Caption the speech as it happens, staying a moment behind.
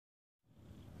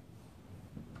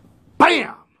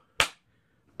Bam!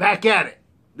 Back at it.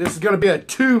 This is going to be a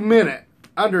 2-minute,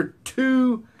 under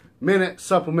 2-minute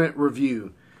supplement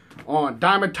review on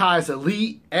Dymatize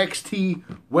Elite XT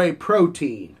Whey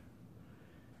Protein.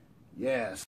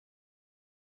 Yes.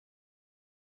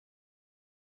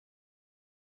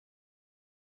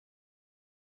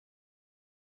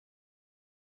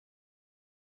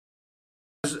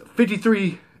 It's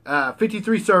 53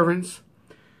 servings.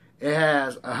 It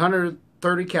has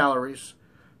 130 calories.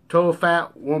 Total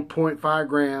fat 1.5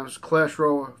 grams.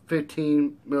 Cholesterol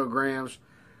 15 milligrams.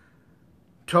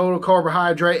 Total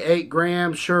carbohydrate 8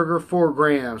 grams. Sugar 4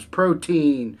 grams.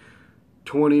 Protein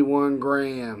 21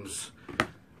 grams.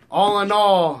 All in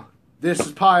all, this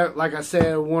is probably, like I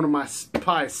said, one of my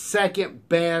probably second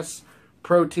best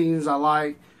proteins I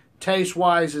like. Taste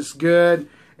wise, it's good,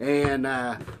 and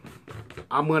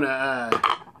I'm gonna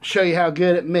show you how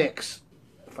good it mixes.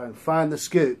 If I can find the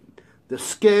scoop.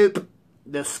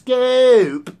 The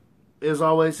scoop is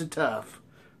always a tough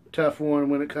one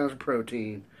when it comes to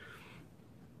protein.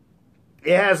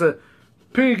 It has a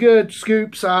pretty good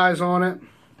scoop size on it.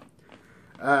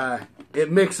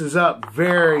 It mixes up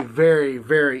very, very,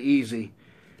 very easy.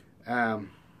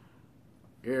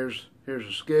 Here's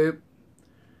a scoop.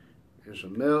 Here's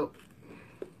some milk.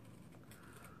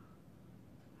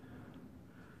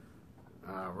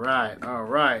 All right.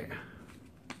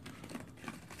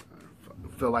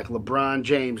 I feel like LeBron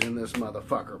James in this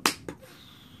motherfucker.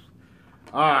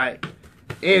 All right.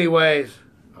 Anyways,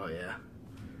 oh yeah.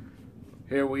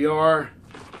 Here we are.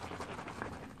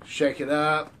 Shake it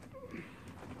up.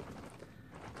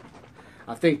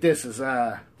 I think this is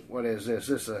what is this?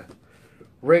 This is a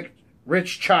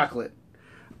rich chocolate.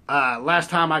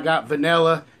 Last time I got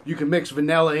vanilla. You can mix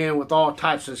vanilla in with all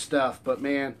types of stuff, but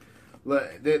man,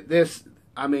 look, this,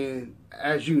 I mean,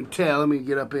 as you can tell, let me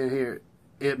get up in here.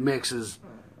 It mixes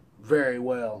very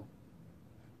well.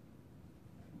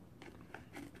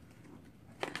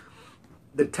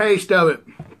 The taste of it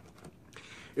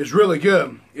is really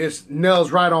good. It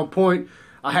nails right on point.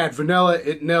 I had vanilla.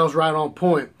 It nails right on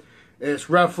point. It's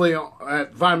roughly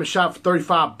at Vitamin Shop for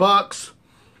 35 bucks.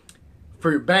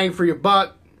 For your bang for your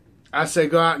buck, I say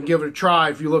go out and give it a try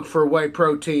if you look for whey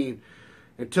protein.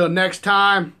 Until next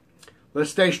time, let's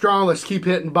stay strong. Let's keep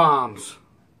hitting bombs.